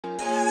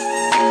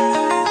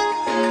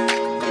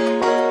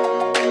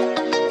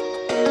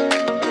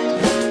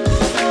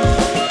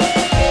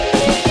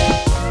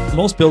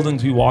Most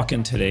buildings we walk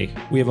in today,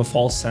 we have a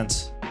false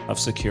sense of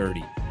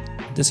security.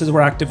 This is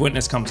where Active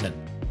Witness comes in.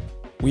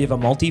 We have a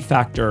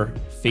multi-factor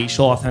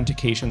facial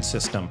authentication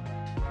system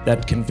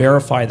that can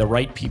verify the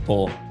right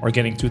people are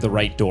getting through the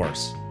right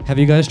doors. Have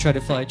you guys tried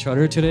to fly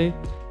charter today?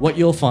 What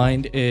you'll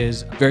find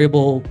is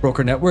variable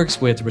broker networks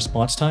with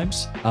response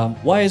times.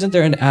 Why isn't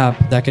there an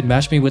app that can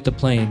match me with the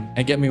plane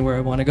and get me where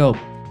I want to go?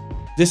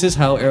 This is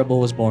how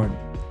Airable was born.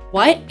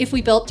 What if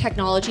we built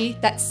technology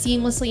that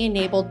seamlessly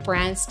enabled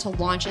brands to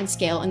launch and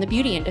scale in the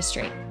beauty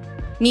industry?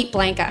 Meet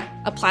Blanca,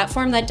 a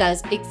platform that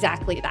does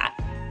exactly that.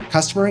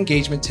 Customer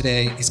engagement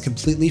today is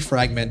completely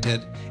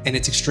fragmented and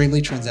it's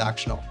extremely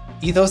transactional.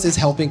 Ethos is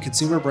helping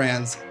consumer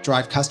brands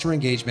drive customer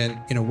engagement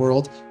in a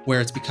world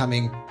where it's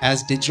becoming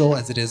as digital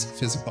as it is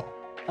physical.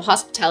 The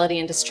hospitality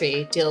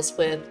industry deals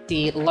with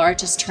the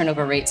largest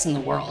turnover rates in the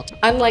world.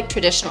 Unlike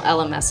traditional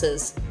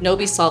LMSs,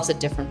 Nobi solves a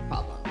different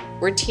problem.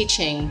 We're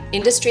teaching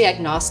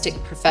industry-agnostic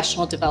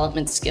professional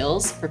development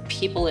skills for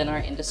people in our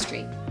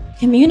industry.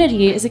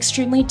 Community is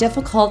extremely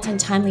difficult and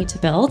timely to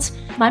build.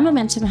 My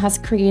Momentum has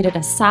created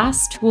a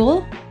SaaS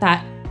tool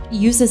that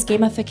uses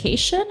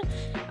gamification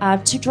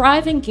to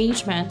drive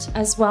engagement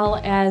as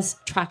well as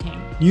tracking.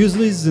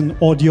 Newsly is an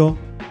audio,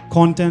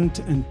 content,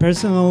 and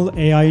personal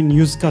AI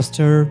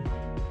newscaster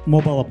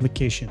mobile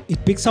application.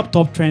 It picks up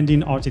top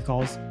trending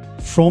articles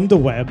from the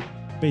web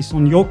based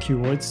on your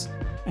keywords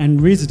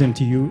and reads them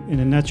to you in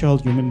a natural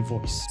human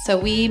voice. So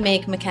we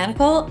make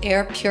mechanical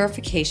air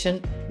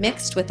purification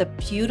mixed with a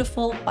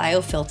beautiful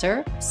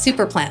biofilter,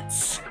 super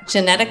plants,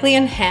 genetically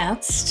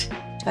enhanced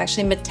to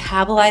actually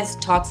metabolize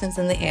toxins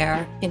in the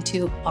air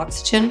into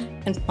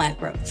oxygen and plant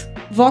growth.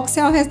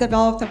 Voxel has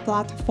developed a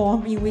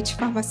platform in which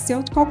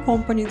pharmaceutical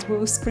companies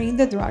will screen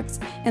the drugs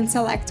and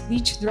select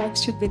which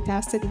drugs should be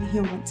tested in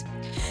humans.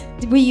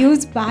 We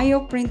use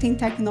bioprinting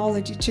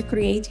technology to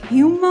create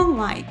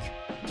human-like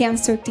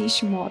cancer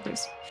tissue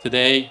models.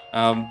 Today,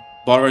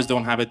 borrowers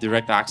don't have a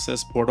direct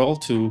access portal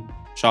to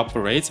shop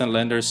for rates, and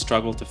lenders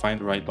struggle to find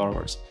the right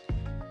borrowers.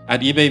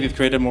 At eBay, we've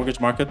created a mortgage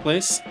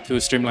marketplace to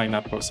streamline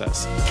that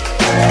process.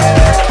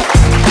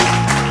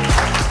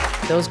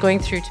 Those going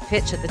through to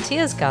pitch at the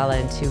TIAS Gala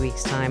in 2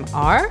 weeks' time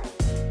are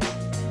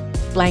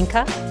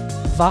Blanca,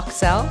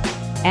 Voxel,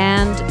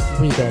 and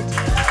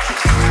WeBid.